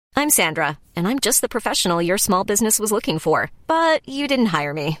I'm Sandra, and I'm just the professional your small business was looking for. But you didn't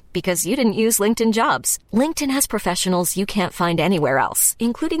hire me because you didn't use LinkedIn Jobs. LinkedIn has professionals you can't find anywhere else,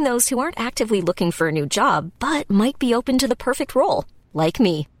 including those who aren't actively looking for a new job, but might be open to the perfect role, like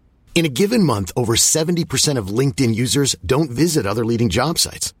me. In a given month, over 70% of LinkedIn users don't visit other leading job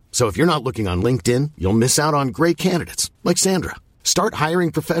sites. So if you're not looking on LinkedIn, you'll miss out on great candidates like Sandra. Start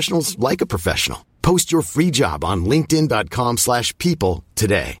hiring professionals like a professional. Post your free job on linkedin.com/people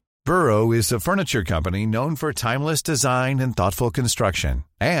today. Burrow is a furniture company known for timeless design and thoughtful construction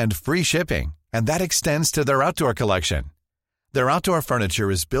and free shipping, and that extends to their outdoor collection. Their outdoor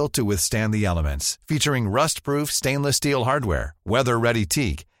furniture is built to withstand the elements, featuring rust-proof stainless steel hardware, weather-ready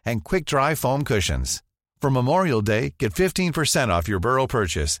teak, and quick-dry foam cushions. For Memorial Day, get 15% off your Burrow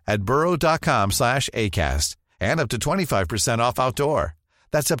purchase at burrow.com/ACAST and up to 25% off outdoor.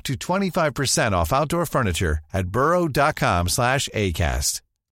 That's up to 25% off outdoor furniture at burrow.com/ACAST.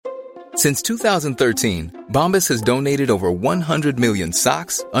 Since 2013, Bombas has donated over 100 million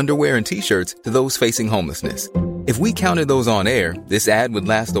socks, underwear, and T-shirts to those facing homelessness. If we counted those on air, this ad would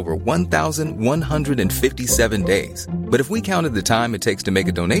last over 1,157 days. But if we counted the time it takes to make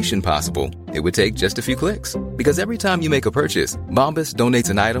a donation possible, it would take just a few clicks. Because every time you make a purchase, Bombas donates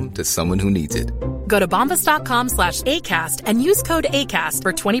an item to someone who needs it. Go to bombas.com/ACAST and use code ACAST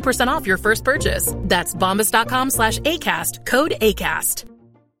for 20% off your first purchase. That's bombas.com/ACAST, code ACAST.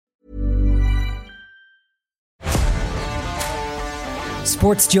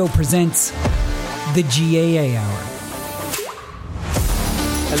 Sports Joe presents the GAA Hour.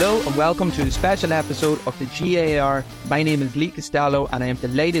 Hello and welcome to a special episode of the GAR. My name is Lee Costello and I am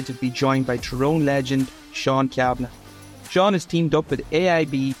delighted to be joined by Tyrone legend Sean Cavanagh. Sean has teamed up with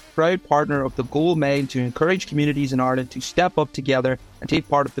AIB, proud partner of the Gold Mail, to encourage communities in Ireland to step up together and take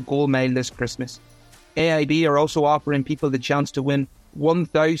part of the Gold Mail this Christmas. AIB are also offering people the chance to win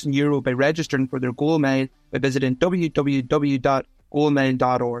 €1,000 by registering for their Gold Mail by visiting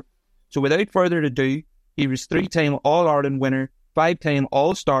www.goldmail.org. So without further ado, he was 3-time All-Ireland winner, 5-time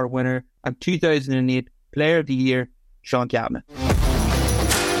All-Star winner, and 2008 Player of the Year, Sean Cavanagh.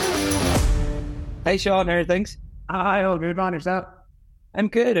 Hey Sean, how are things? Hi, all good, man. Yourself? I'm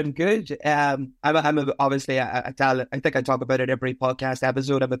good. I'm obviously, I think I talk about it every podcast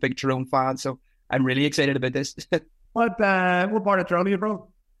episode. I'm a big Tyrone fan, so I'm really excited about this. What part of Toronto are you from?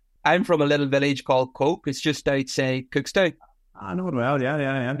 I'm from a little village called Coke. It's just outside Cookstown. I know it well,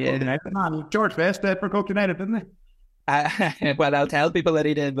 yeah. Man, George Best for Coke United, didn't he? Well, I'll tell people that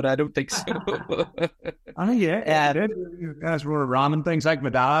he did, but I don't think so. Oh, yeah. You guys were ramming things like my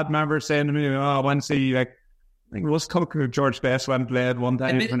dad, remember saying to me, I want to see, like, I think it was Coke George Best went and played one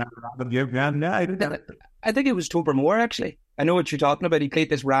time. I think it was Tobermore, actually. I know what you're talking about. He played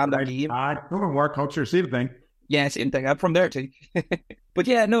this random game. Tobermore culture, same thing. Yeah, same thing. I'm from there too. But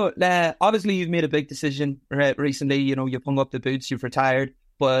yeah, no, obviously you've made a big decision recently. You know, you've hung up the boots, you've retired.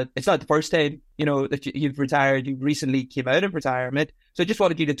 But it's not the first time, you know, that you've retired. You recently came out of retirement. So I just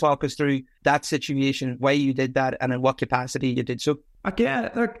wanted you to talk us through that situation, why you did that, and in what capacity you did so. Okay,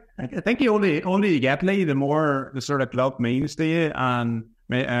 look, I think you only get me, the more the sort of club means to you and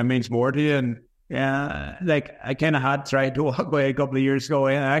means more to you. And yeah, like I kind of had tried to walk away a couple of years ago,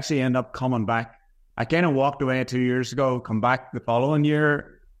 and I actually ended up coming back. I kind of walked away 2 years ago, come back the following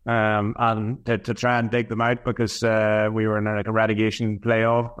year, and to try and dig them out because we were in like a relegation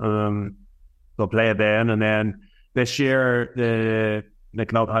playoff. So play it then, and then this year the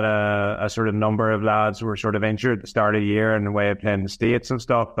club had a sort of number of lads who were sort of injured at the start of the year in the way of playing the States and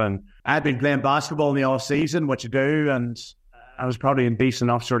stuff. And I'd been playing basketball in the off season, which you do, and I was probably in decent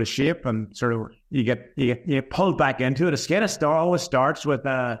enough sort of shape, and sort of you get pulled back into it. It's kind of always starts with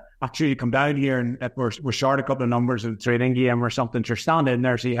actually you come down here and if we're short a couple of numbers in the training game or something, so you're standing in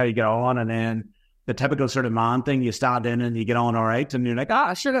there, see how you get on, and then the typical sort of man thing, you stand in and you get on all right, and you're like,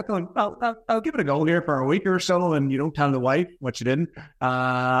 sure, I'll give it a go here for a week or so, and you don't tell the wife, which you didn't,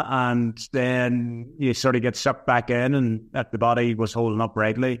 and then you sort of get sucked back in, and that the body was holding up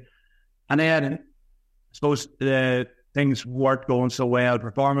rightly, and then I suppose things weren't going so well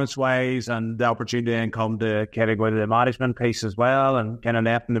performance-wise, and the opportunity then come to kind of go to the management piece as well, and kind of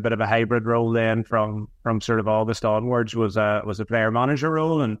left in a bit of a hybrid role then from sort of August onwards was a player-manager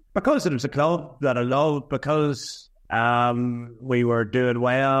role. And because it was a club that I loved, because we were doing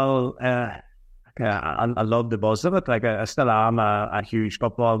well, I loved the buzz of it. Like I still am a huge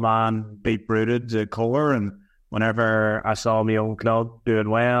football man, deep-rooted to core, and whenever I saw my own club doing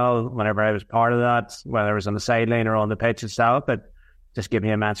well, whenever I was part of that, whether I was on the sideline or on the pitch itself, it just gave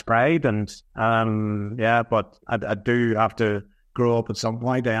me immense pride. And but I do have to grow up at some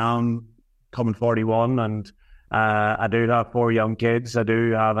point. I am coming 41, and I do have 4 young kids. I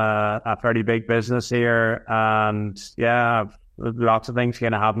do have a fairly big business here, and yeah, I've lots of things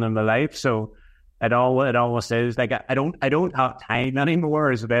kind of happening in my life. So it almost is like I don't have time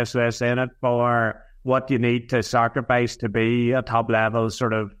anymore, is the best way of saying it, for what you need to sacrifice to be a top level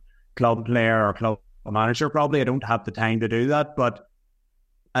sort of club player or club manager. Probably I don't have the time to do that, but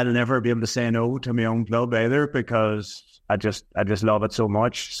I'll never be able to say no to my own club either, because I just love it so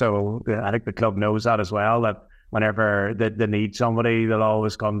much. So I think the club knows that as well, that whenever they need somebody, they'll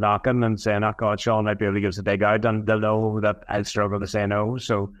always come knocking and saying, "Oh God, Sean might be able to give us a dig out," and they'll know that I'll struggle to say no.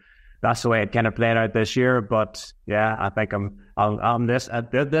 So that's the way it kind of played out this year. But yeah, I think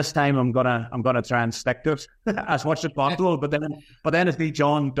this time I'm gonna try and stick to it as much as possible. But then it's the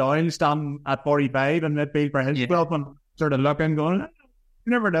John Doyle standing at 45 in midfield for his club and sort of looking, going,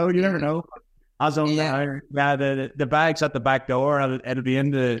 you never know. As of now, the bag's at the back door. It'll be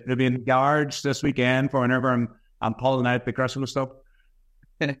in the garage this weekend for whenever I'm pulling out the Christmas stuff.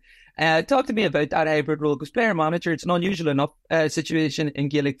 Talk to me about that hybrid role, because player manager, it's an unusual enough situation in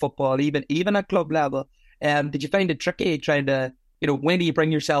Gaelic football, even at club level. Did you find it tricky trying to, when do you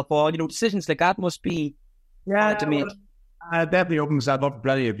bring yourself on? Decisions like that must be hard to make. It definitely opened myself up for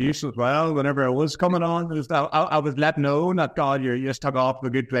plenty of use as well. Whenever I was coming on, I was let know that, God, you just took off a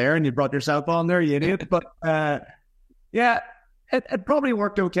good player and you brought yourself on there, you idiot. But it probably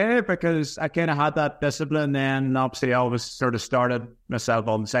worked okay, because I kind of had that discipline. Then obviously I always sort of started myself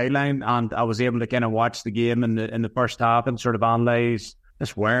on the sideline, and I was able to kind of watch the game in the first half and sort of analyse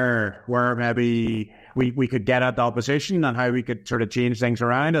just where maybe we could get at the opposition and how we could sort of change things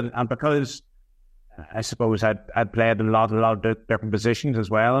around. And because I suppose I'd played in a lot of different positions as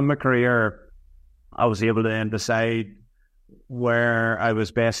well in my career, I was able to then decide where I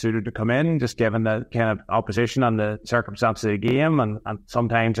was best suited to come in, just given the kind of opposition and the circumstances of the game. And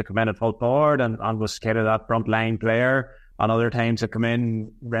sometimes I come in at full forward and was kind of that front line player. And other times I come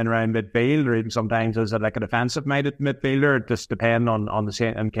in, ran around midfield, or even sometimes as like a defensive minded midfielder, just depending on the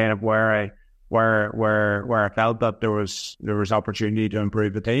same, and kind of where I felt that there was opportunity to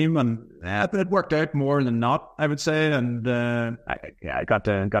improve the team. And it worked out more than not, I would say. And I got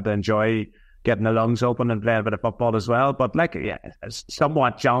to enjoy getting the lungs open and playing a bit of football as well. But it's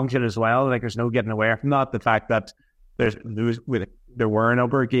somewhat challenging as well. Like, there's no getting away from that. The fact that there were a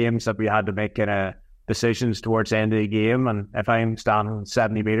number of games that we had to make kind of decisions towards the end of the game. And if I'm standing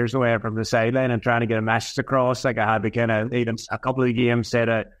 70 metres away from the sideline and trying to get a message across, like, I had to kind of, even a couple of games, say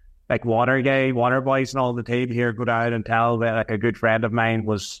to like water boys and all the team here, go down and tell that, like, a good friend of mine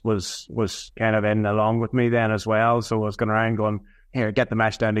was kind of in along with me then as well. So I was going around going, here, get the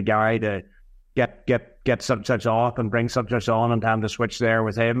message down to Gary to get such off and bring such on, and time to switch there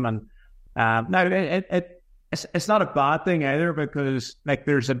with him. And now it's not a bad thing either, because like,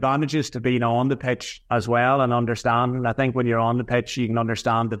 there's advantages to being on the pitch as well and understanding. I think when you're on the pitch, you can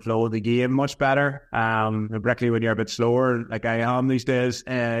understand the flow of the game much better. Particularly when you're a bit slower, like I am these days,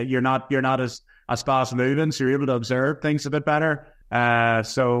 you're not as fast moving, so you're able to observe things a bit better.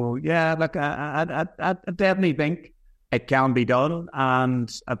 So yeah, look, I definitely think it can be done,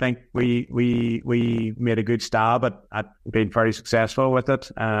 and I think we made a good stab at being very successful with it.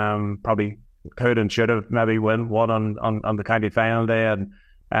 Probably could and should have maybe won on the county final day,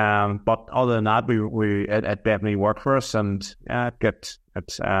 and but other than that, it definitely worked for us, and it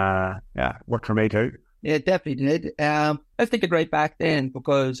worked for me too. Yeah, it definitely did. I was thinking right back then,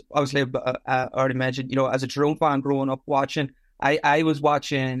 because obviously I already mentioned, as a Tyrone fan growing up watching, I was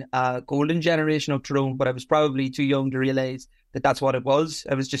watching golden generation of Tyrone, but I was probably too young to realise that that's what it was.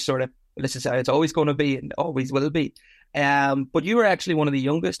 I was just sort of, this is how it's always going to be and always will be. But you were actually one of the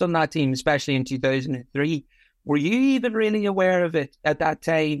youngest on that team, especially in 2003. Were you even really aware of it at that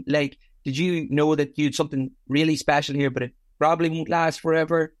time? Like, did you know that you had something really special here, but it probably won't last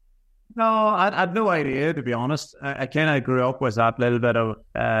forever? No, I had no idea, to be honest. I kind of grew up with that little bit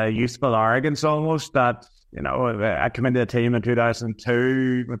of youthful arrogance almost, that, I came into the team in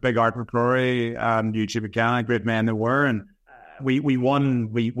 2002 with Big Art McCrory and Eugene McCann, great men they were, and we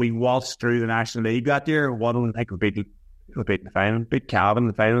won. We waltzed through the National League that year. I think we beat the final, beat Cavanagh in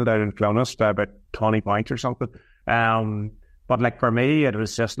the final down in Clonus by about 20 points or something. But like, for me, it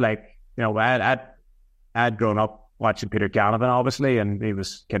was just like, I'd grown up watching Peter Cavanagh, obviously, and he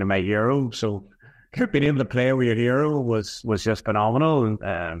was kind of my hero. So being able to play with your hero was just phenomenal.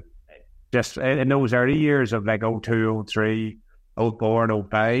 And just in those early years of like 02, 03, 04 and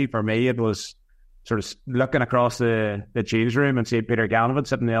 05, for me, it was sort of looking across the change room and seeing Peter Cavanagh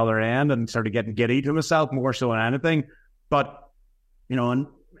sitting the other end and sort of getting giddy to myself more so than anything. But, and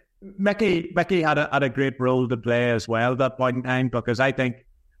Mickey had a great role to play as well at that point in time, because I think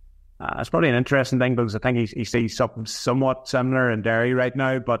it's probably an interesting thing because I think he sees something somewhat similar in Derry right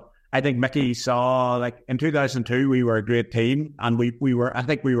now. But I think Mickey saw, like, in 2002, we were a great team, and we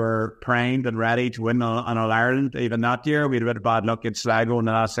were primed and ready to win on All Ireland. Even that year, we had a bit of bad luck in Sligo in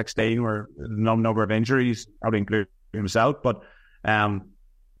the last 16, where a number of injuries, probably including himself. But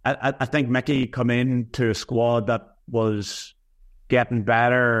I think Mickey come into a squad that was getting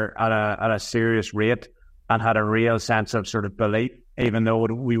better at a serious rate and had a real sense of sort of belief, even though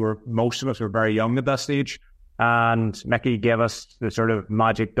most of us were very young at that stage. And Mickey gave us the sort of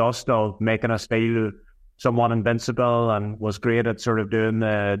magic dust of making us feel somewhat invincible, and was great at sort of doing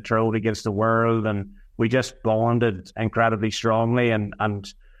the throw against the world. And we just bonded incredibly strongly.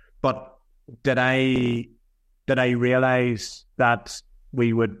 But did I realize that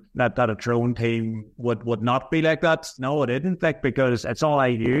that a Tyrone team would not be like that? No, I didn't. Like, because it's all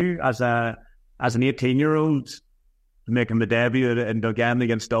I knew as an 18-year-old, making the debut in Dungannon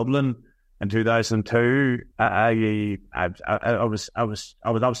against Dublin in 2002. I was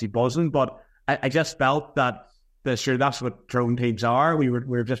obviously buzzing, but I just felt that that's what Tyrone teams are. We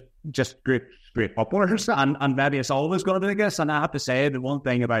were just great footballers, and maybe it's always going to be like this. And I have to say, the one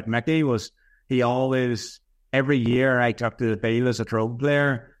thing about Mickey was he always, every year I took to the field as a Tyrone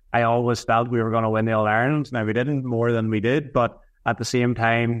player, I always felt we were going to win the All Ireland. Now, we didn't more than we did, but at the same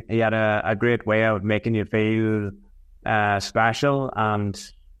time, he had a great way of making you feel special.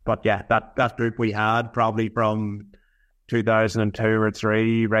 But yeah, that group we had, probably from 2002 or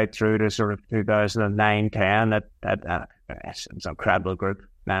 3 right through to sort of 2009, 10, it's an incredible group.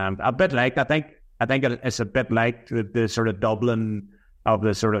 A bit like, I think it's a bit like the sort of Dublin of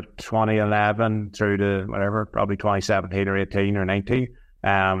the sort of 2011 through to whatever, probably 2017 or 18 or 19.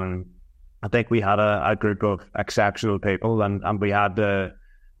 I think we had a group of exceptional people, and we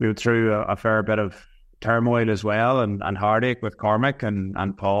went through a fair bit of turmoil as well, and heartache with Cormac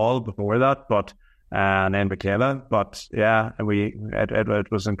and Paul before that, but and then Michaela. But yeah,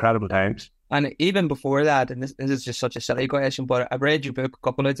 it was incredible times. And even before that, and this is just such a silly question, but I've read your book a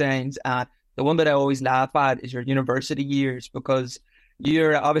couple of times, and the one that I always laugh at is your university years, because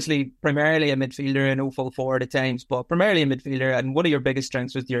you're obviously primarily a midfielder and no full forward at times, but primarily a midfielder, and one of your biggest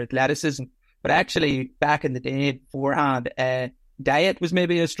strengths was your athleticism. But actually, back in the day beforehand, diet was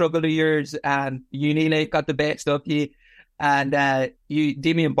maybe a struggle of yours, and you nearly got the best of you. And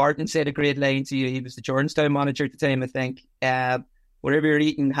Damien Barton said a great line to you. He was the Jordanstown manager at the time, I think. Whatever you're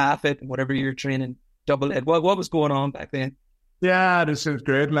eating, half it, and whatever you're training, double it. What was going on back then? Yeah, this is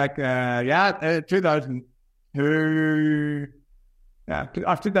great. Like, 2002. Yeah,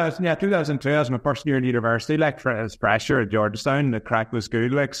 2002. I was my first year in university. Like, for his pressure at Jordanstown, the crack was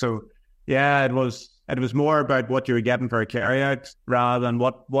good. Like, so yeah, it was more about what you were getting for a carry out rather than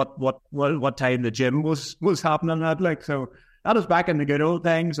what time the gym was happening at. Like, so that was back in the good old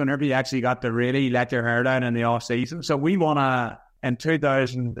things, whenever you actually got to really let your hair down in the off season. So we won in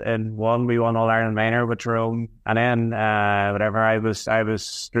 2001, we won All Ireland Minor with Tyrone, and then I was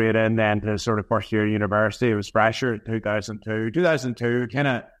straight in then to sort of first year university. It was fresher in 2002 kind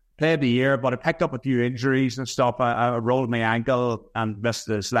of played the year, but I picked up a few injuries and stuff. I rolled my ankle and missed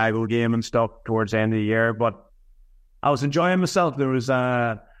the Sligo game and stuff towards the end of the year, but I was enjoying myself. There was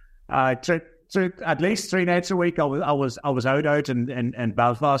at least 3 nights a week I was out in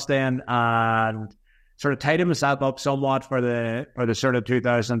Belfast then, and sort of tidied myself up somewhat for the sort of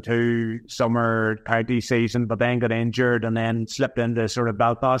 2002 summer county season, but then got injured and then slipped into sort of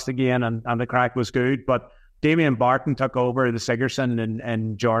Belfast again, and the crack was good. But Damien Barton took over the Sigerson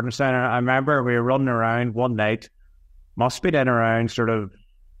in Jordanstown. I remember we were running around one night, must be then around sort of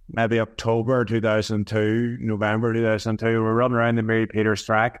maybe October 2002, November 2002. We were running around the Mary Peters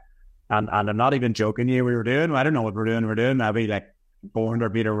track, and I'm not even joking you, we were doing, I don't know what we're doing maybe like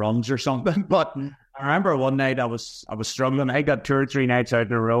 400 meter runs or something. But I remember one night I was struggling. I got 2 or 3 nights out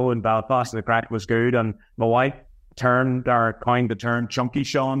in a row in Belfast, and the crack was good, and my wife coined the term Chunky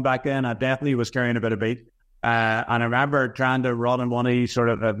Sean back then. I definitely was carrying a bit of beat. And I remember trying to run in one of these sort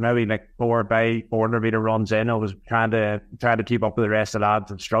of maybe like 400 meter runs in. I was trying to keep up with the rest of the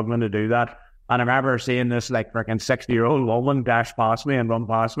lads and struggling to do that. And I remember seeing this like freaking 60-year-old woman dash past me and run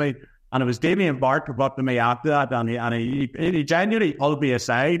past me. And it was Damien Bart who brought to me after that, and he genuinely pulled me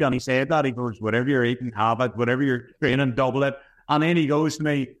aside and he said that, he goes, whatever you're eating, have it, whatever you're training, double it. And then he goes to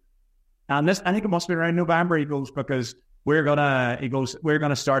me, and this, I think it must be around November, he goes, because we're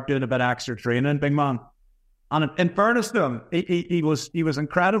gonna start doing a bit of extra training, big man. And in fairness to him, he was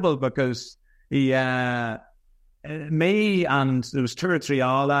incredible, because me and there was 2 or 3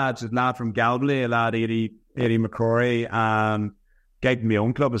 all lads, a lad from Galway, a lad Eddie McCrory, and guy from my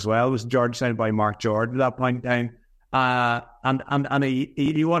own club as well, was Georgetown by Mark Jordan at that point in time. And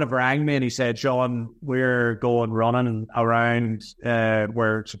he would have rang me and he said, Sean, we're going running around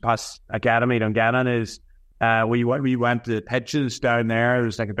where St. Pat's Academy Dungannon is. We went to the pitches down there. There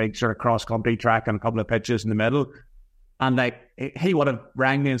was like a big sort of cross-country track and a couple of pitches in the middle. And like he would have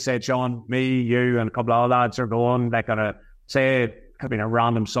rang me and said, Sean, me, you, and a couple of other lads are going, like on a, say, it could have been a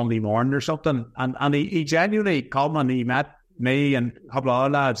random Sunday morning or something. And he genuinely come and he met me and a couple of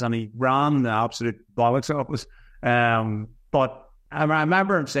other lads and he ran the absolute bollocks off us. But I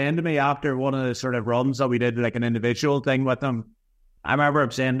remember him saying to me after one of the sort of runs that we did, like an individual thing with him, I remember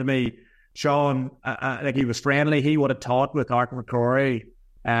him saying to me, Sean, like he was friendly. He would have taught with Art McCrory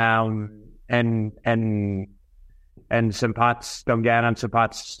in St. Pat's Dungannon, St.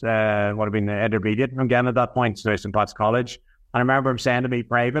 Pat's would have been the intermediate Dungannon at that point, so St. Pat's College. And I remember him saying to me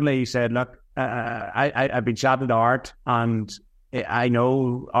privately, he said, look, I've been chatting to Art and I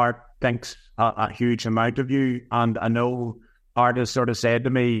know Art thinks a huge amount of you, and I know Art has sort of said to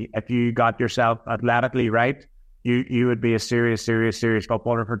me, if you got yourself athletically right, you would be a serious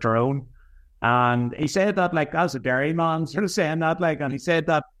footballer for Tyrone. And he said that like as a Derry man, sort of saying that like, and he said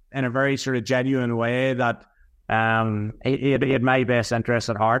that in a very sort of genuine way that he had my best interest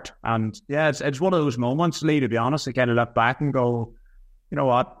at heart. And yeah, it's one of those moments, Lee, to be honest, I kind of look back and go, you know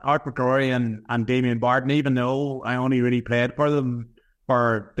what, Art McCrory and Damien Barton, even though I only really played for them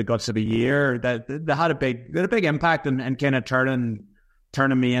for the guts of a year, that they had a big impact in kind of turning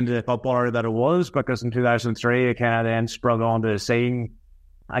me into the footballer that I was, because in 2003 I kind of then sprung onto the scene.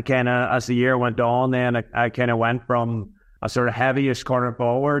 I kind of, as the year went on, then I kind of went from a sort of heaviest corner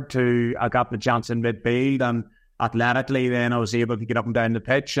forward to I got the chance in midfield, and athletically then I was able to get up and down the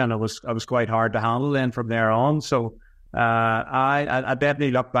pitch, and I was quite hard to handle then from there on. So I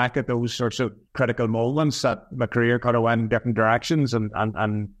definitely look back at those sorts of critical moments that my career could have went in different directions, and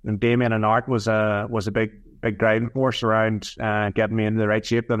Damien and Art was a big driving force around getting me into the right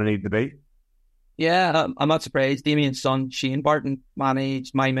shape that I need to be. Yeah, I'm not surprised. Damien's son, Shane Barton,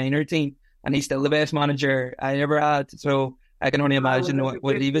 managed my minor team, and he's still the best manager I ever had. So I can only imagine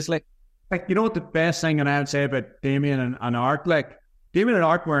what he was like. Like, you know what the best thing that I would say about Damien and Art? Like, Damien and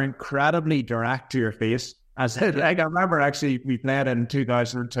Art were incredibly direct to your face. As like, I remember actually we played in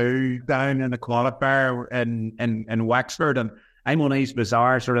 2002 down in the qualifier in Wexford, and I'm one of these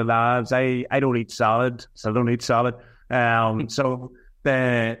bizarre sort of lads. I don't eat salad, so I don't eat salad. So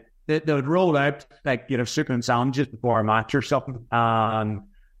they would roll out like, you know, soup and sandwiches before a match or something, and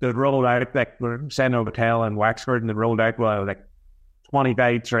they'd roll out like we're sitting in a hotel in Wexford, and they rolled out like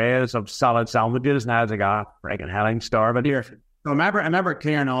 25 trays of salad sandwiches, and I was like, freaking hell, I'm starving here. So I remember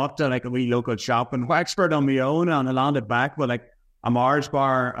clearing off to like a wee local shop in Wexford on my own, and I landed back with like a Mars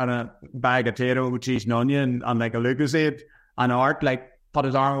bar and a bag of potato with cheese and onion and like a Lucozade, and Art like put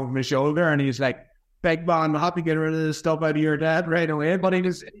his arm over my shoulder and he's like, big man, I'll have to get rid of this stuff out of your dad right away. But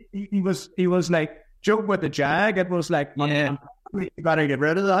he was like joking with the jag. It was like, yeah, you gotta get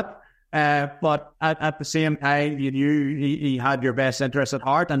rid of that. But at the same time, you knew he had your best interest at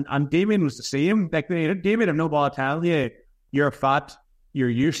heart, and Damien was the same. Like Damien have no bother telling you you're fat, you're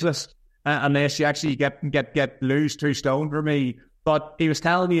useless, unless you actually get lose 2 stone for me. But he was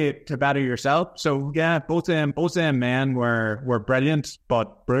telling you to better yourself. So yeah, both of them men were brilliant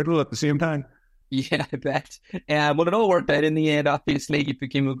but brutal at the same time. Yeah, I bet. Well, it all worked out in the end. Obviously, you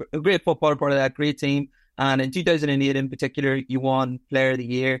became a great footballer, part of that great team. And in 2008 in particular, you won Player of the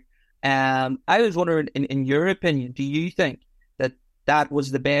Year. I was wondering, in your opinion, do you think that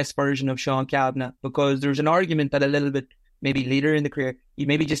was the best version of Sean Cavanagh? Because there's an argument that a little bit maybe later in the career, you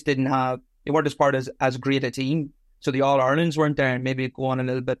maybe just they weren't as part as great a team. So the All-Irelands weren't there and maybe go on a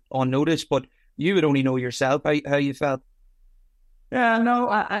little bit unnoticed, but you would only know yourself how you felt. Yeah, no,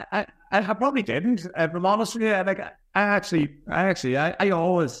 I probably didn't. If I'm honest with you, like I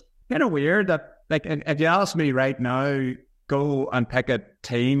always kind of weird that, like, if you ask me right now, go and pick a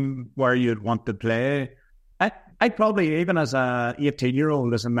team where you'd want to play, I'd probably, even as a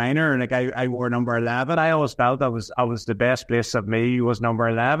 18-year-old, as a minor, like I wore number 11. I always felt I was the best place of me was number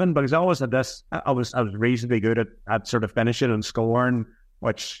 11, because I always had this. I was reasonably good at sort of finishing and scoring,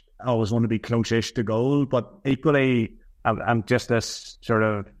 which I always want to be close-ish to goal. But equally, I'm just this sort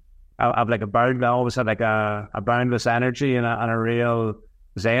of. I've like I always had like a boundless energy and a real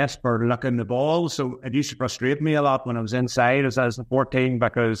zest for looking the ball. So it used to frustrate me a lot when I was inside as I was 14,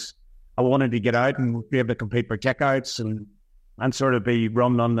 because I wanted to get out and be able to compete for kickouts and sort of be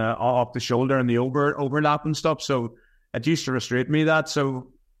run off the shoulder and the overlap and stuff. So it used to frustrate me that. So,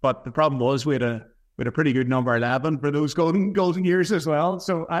 but the problem was we had a pretty good number 11 for those golden years as well.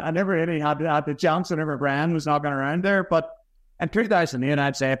 So I never really had the chance whenever Brian was knocking around there. But in 2008,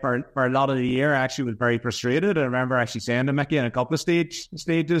 I'd say for a lot of the year, I actually was very frustrated. I remember actually saying to Mickey in a couple of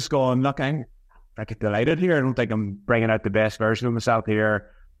stages, going, look, I'm freaking delighted here. I don't think I'm bringing out the best version of myself here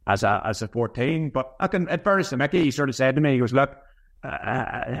as a 14. But at first, Mickey, he sort of said to me, he goes, look,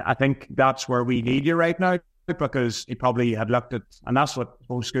 I think that's where we need you right now, because he probably had looked at, and that's what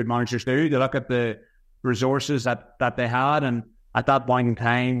most good managers do, they look at the resources that they had. And at that point in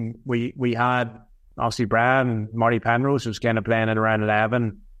time, we had obviously Brian and Marty Penrose was kind of playing at around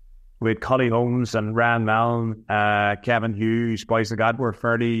 11. We had Cully Holmes and Ryan Mellon, Kevin Hughes, boys like that were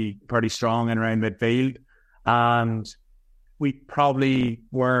pretty strong in around midfield. And we probably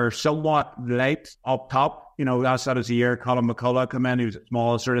were somewhat light up top. You know, that's that was the year Colin McCullough came in, he was a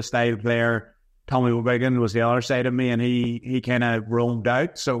small sort of style player. Tommy Wigan was the other side of me, and he kind of roamed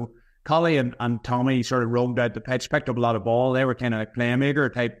out. So Collie and Tommy sort of roamed out the pitch, picked up a lot of ball. They were kind of like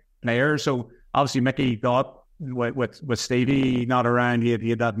playmaker type players. So obviously Mickey thought with Stevie not around, he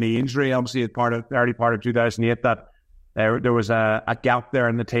had that knee injury. Obviously, early part of 2008, that there was a gap there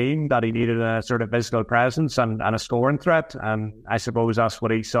in the team, that he needed a sort of physical presence and a scoring threat. And I suppose that's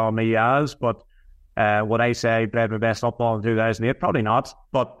what he saw me as. But would I say I played my best football in 2008? Probably not.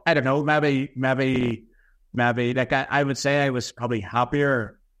 But I don't know. Maybe. Like I would say I was probably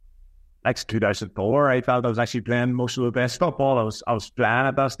happier. Like 2004, I felt I was actually playing most of the best football I was playing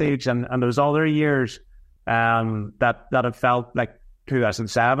at that stage, and there was other years that it felt like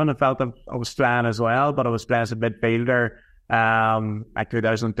 2007. I felt that I was playing as well, but I was playing as a midfielder. Like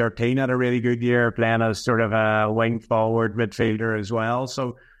 2013, I had a really good year playing as sort of a wing forward midfielder as well.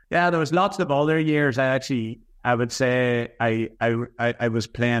 So yeah, there was lots of other years. I would say I was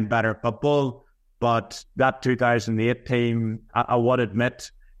playing better football, but that 2008 team, I would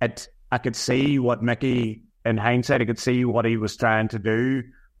admit it. I could see what Mickey, in hindsight, I could see what he was trying to do,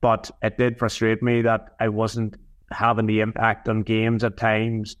 but it did frustrate me that I wasn't having the impact on games at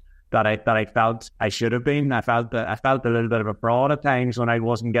times that I felt I should have been. I felt a little bit of a fraud at times when I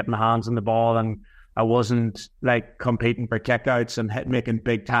wasn't getting my hands on the ball, and I wasn't like competing for kickouts and making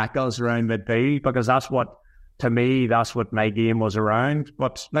big tackles around midfield, because that's what my game was around.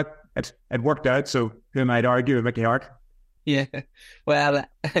 But look, it worked out. So who might argue with Mickey Harte? Yeah, well,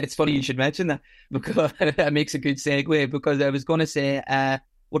 it's funny you should mention that, because that makes a good segue, because I was going to say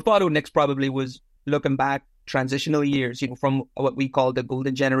what followed next probably was looking back transitional years, you know, from what we call the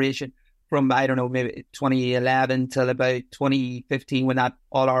golden generation, from, I don't know, maybe 2011 till about 2015, when that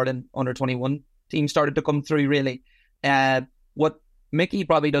All-Ireland under-21 team started to come through, really. What Mickey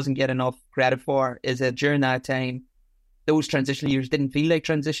probably doesn't get enough credit for is that during that time, those transitional years didn't feel like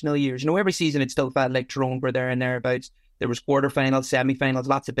transitional years. You know, every season it still felt like Tyrone were there and thereabouts. There was quarterfinals, semi-finals,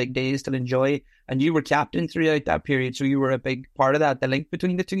 lots of big days to enjoy. And you were captain throughout that period, so you were a big part of that, the link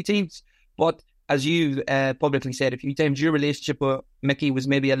between the two teams. But as you publicly said a few times, your relationship with Mickey was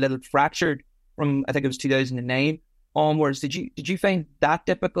maybe a little fractured from, I think it was 2009 onwards. Did you find that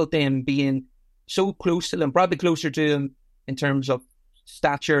difficult then, being so close to him, probably closer to him in terms of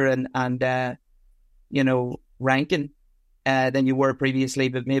stature and you know, ranking than you were previously,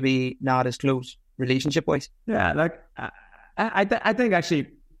 but maybe not as close relationship-wise? Yeah, like I think actually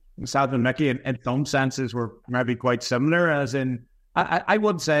myself and Mickey in some senses were maybe quite similar, as in I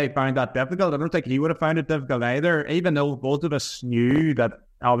wouldn't say I found that difficult. I don't think he would have found it difficult either, even though both of us knew that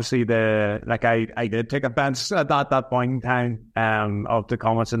obviously I did take offence at that point in time of the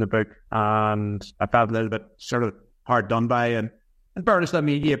comments in the book, and I felt a little bit sort of hard done by. And in fairness, I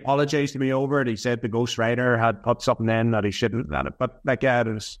mean, he apologised to me over it. He said the ghostwriter had put something in that he shouldn't have. But like, yeah, it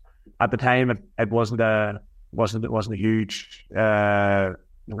was, at the time it wasn't a huge.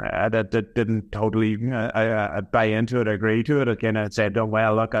 I didn't totally buy into it, agree to it. I kind of said, "Oh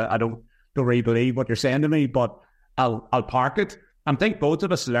well, look, I don't really believe what you're saying to me, but I'll park it." I think both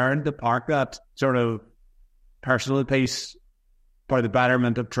of us learned to park that sort of personal piece for the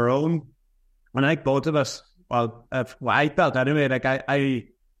betterment of Tyrone. And I think both of us, I felt anyway, like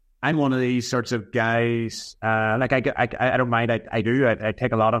I'm one of these sorts of guys. Like I don't mind. I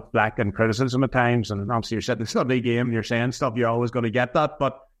take a lot of flack and criticism at times, and obviously you're sitting in a Sunday game and you're saying stuff, you're always going to get that.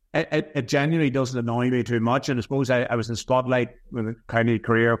 But it genuinely doesn't annoy me too much. And I suppose I was in spotlight with a county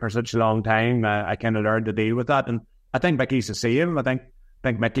career for such a long time. I kind of learned to deal with that, and I think Mickey's the same. I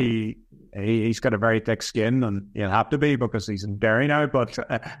think Mickey, he's got a very thick skin, and he'll have to be because he's in Derry now. But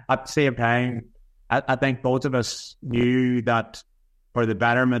at the same time, I think both of us knew that for the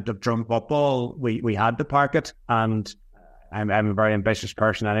betterment of Tyrone football, we had to park it. And I'm a very ambitious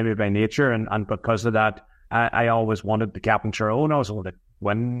person anyway by nature, and because of that, I always wanted to captain Tyrone. I always wanted to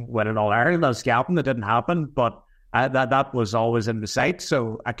win it All Ireland as captain. It didn't happen, but that was always in the sight.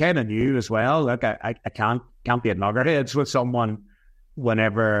 So I kind of knew as well, look, I can't can't be at loggerheads with someone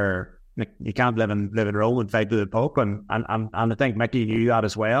whenever you can't live in Rome and fight to the Pope. And I think Mickey knew that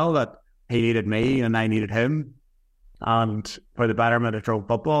as well, that he needed me and I needed him. And for the betterment of Tyrone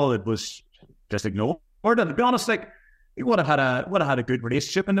football, it was just ignored. And to be honest, like, he would have had a good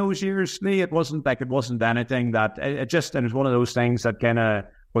relationship in those years. It wasn't anything that it was one of those things that kind of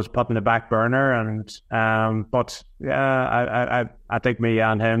was put in the back burner. And but yeah, I think me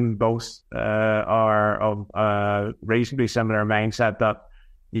and him both are of a reasonably similar mindset that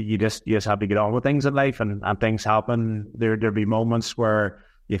you just have to get on with things in life, and things happen. There'll be moments where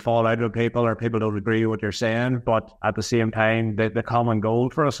you fall out with people or people don't agree with what you're saying, but at the same time, the common goal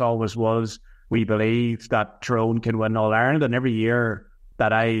for us always was, we believe that Tyrone can win All-Ireland. And every year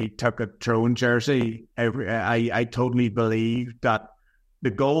that I took a Tyrone jersey, I totally believed that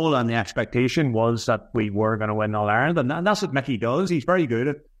the goal and the expectation was that we were going to win All-Ireland. And that's what Mickey does. He's very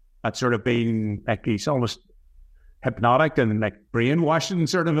good at sort of being, like, he's almost hypnotic and like brainwashing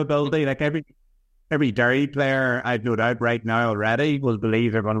sort of ability. Like every Derry player, I've no doubt right now already, will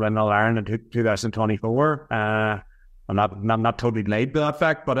believe they're going to win All-Ireland in 2024. I'm not totally delayed by that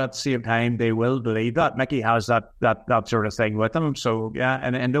fact, but at the same time, they will believe that. Mickey has that sort of thing with him. So yeah,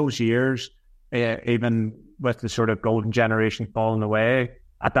 and in those years, even with the sort of golden generation falling away,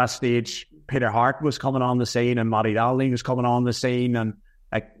 at that stage, Peter Harte was coming on the scene, and Matty Dowling was coming on the scene, and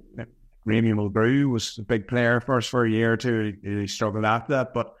like Ramey Mulgrew was a big player for us for a year or two. He struggled after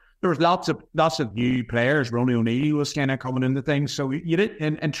that, but there was lots of new players. Ronnie O'Neill was kind of coming into things. So you did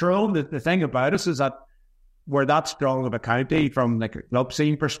in Tyrone. The thing about us is that we're that strong of a county from like a club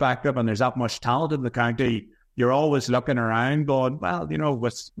scene perspective, and there's that much talent in the county. You're always looking around, going, well, you know,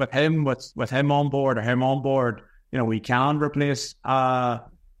 with him on board or him on board, you know, we can replace a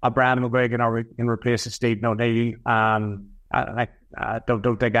Brandon McGuigan, or we can replace a Stephen O'Neill. I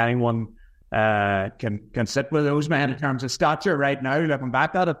don't think anyone can sit with those men in terms of stature right now, looking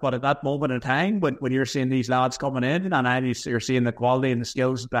back at it. But at that moment in time, when you're seeing these lads coming in, and you're seeing the quality and the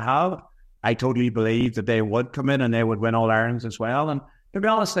skills that they have, I totally believe that they would come in and they would win All-Irelands as well. And to be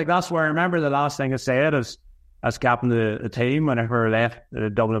honest, like, that's where I remember the last thing I said as captain of the team whenever I left the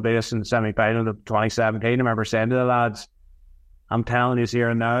Dublin base in the semi-final of 2017. I remember saying to the lads, I'm telling you here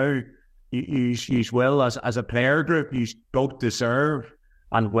and now, you will, as a player group, you both deserve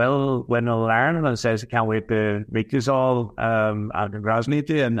and will win All-Ireland. And says, I can't wait to meet you all and congratulate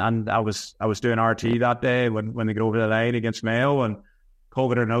you. And I was doing RT that day when they go over the line against Mayo, and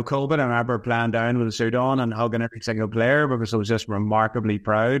COVID or no COVID, I remember playing down with a suit on and hugging every single player, because I was just remarkably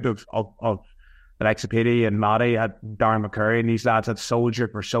proud of the likes of Petey and Matty, had Darren McCurry, and these lads had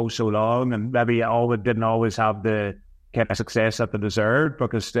soldiered for so long, and maybe didn't always have the kind of success that they deserved,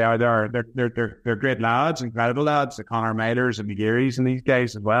 because they're great lads, incredible lads, the Conor Mailers and McGearys and these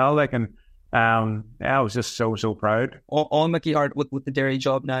guys as well. Like, and I was just so proud. On Mickey Harte with the Derry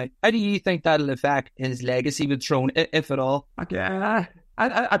job now, how do you think that'll affect his legacy with Tyrone, if at all? Okay,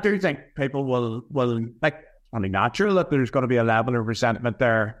 I do think people will like, it's only natural that there's going to be a level of resentment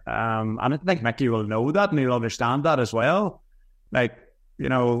there, and I think Mickey will know that, and he'll understand that as well. Like, you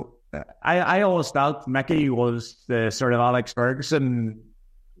know, I always felt Mickey was the sort of Alex Ferguson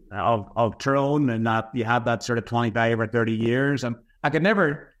of Tyrone, and that you had that sort of 25 or 30 years, and I could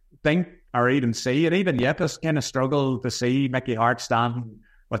never think or even see, and even yet I kind of struggle to see Mickey Harte standing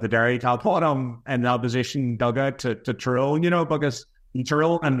with the Derry top bottom in the opposition dugout to Tyrone, you know, because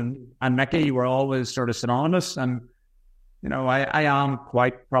Tyrone and Mickey were always sort of synonymous. And, you know, I am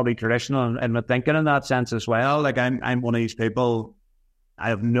quite probably traditional in my thinking in that sense as well. Like, I'm one of these people, I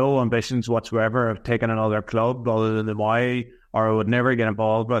have no ambitions whatsoever of taking another club other than the Y, or I would never get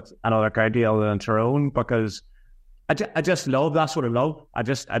involved with another county other than Tyrone, because I just love, that's what I love. I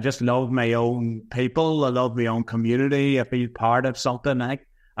just love my own people. I love my own community. I feel part of something. Like,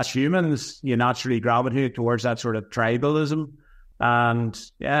 as humans, you naturally gravitate towards that sort of tribalism. And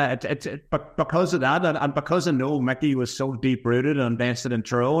yeah, but because of that, and because I know Mickey was so deep rooted and invested in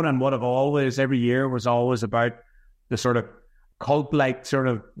Tyrone, and what I've always, every year was always about the sort of cult like sort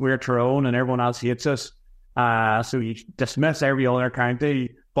of, we're Tyrone and everyone else hates us. So you dismiss every other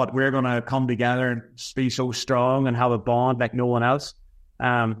county, but we're going to come together and be so strong and have a bond like no one else.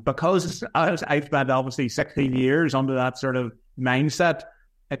 Because I've spent obviously 16 years under that sort of mindset,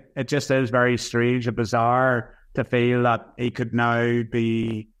 it just is very strange and bizarre to feel that he could now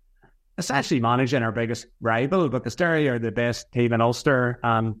be essentially managing our biggest rival, because Derry are the best team in Ulster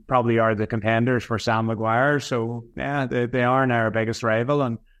and probably are the contenders for Sam Maguire. So yeah, they are now our biggest rival.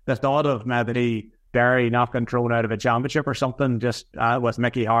 And the thought of maybe Derry not getting thrown out of a championship or something, just with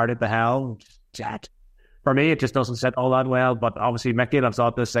Mickey Harte at the helm, for me, it just doesn't sit all that well. But obviously Mickey has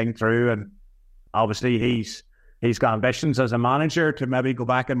thought this thing through, and obviously he's got ambitions as a manager to maybe go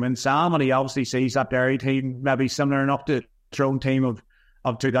back and win Sam, and he obviously sees that Derry team maybe similar enough to the Tyrone team of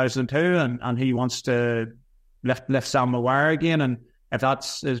 2002, and he wants to lift Sam Maguire again. And if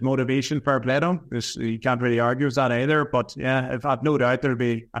that's his motivation, fair play to him. You can't really argue with that either. But yeah, I've no doubt there'll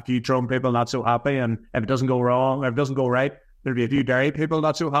be a few Tyrone people not so happy, and if it doesn't go wrong, if it doesn't go right, there'll be a few Derry people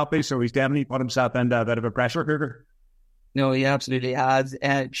not so happy. So he's definitely put himself into a bit of a pressure cooker. No, he absolutely has.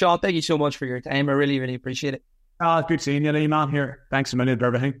 Sean, thank you so much for your time. I really, really appreciate it. It's good seeing you, Lee, man. Here, thanks a million for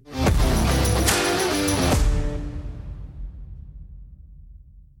everything.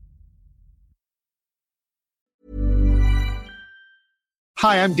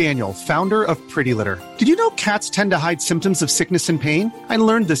 Hi, I'm Daniel, founder of Pretty Litter. Did you know cats tend to hide symptoms of sickness and pain? I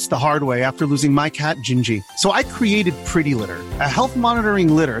learned this the hard way after losing my cat, Gingy. So I created Pretty Litter, a health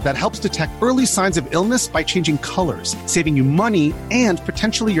monitoring litter that helps detect early signs of illness by changing colors, saving you money and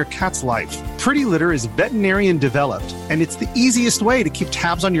potentially your cat's life. Pretty Litter is veterinarian developed, and it's the easiest way to keep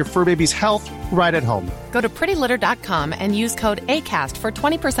tabs on your fur baby's health right at home. Go to prettylitter.com and use code ACAST for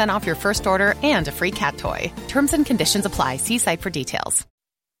 20% off your first order and a free cat toy. Terms and conditions apply. See site for details.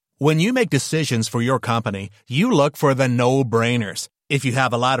 When you make decisions for your company, you look for the no-brainers. If you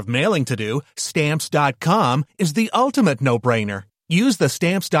have a lot of mailing to do, Stamps.com is the ultimate no-brainer. Use the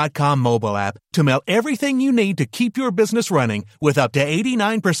Stamps.com mobile app to mail everything you need to keep your business running with up to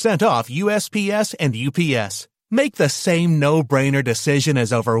 89% off USPS and UPS. Make the same no-brainer decision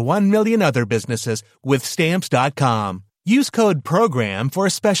as over 1 million other businesses with Stamps.com. Use code PROGRAM for a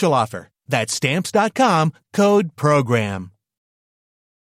special offer. That's Stamps.com, code PROGRAM.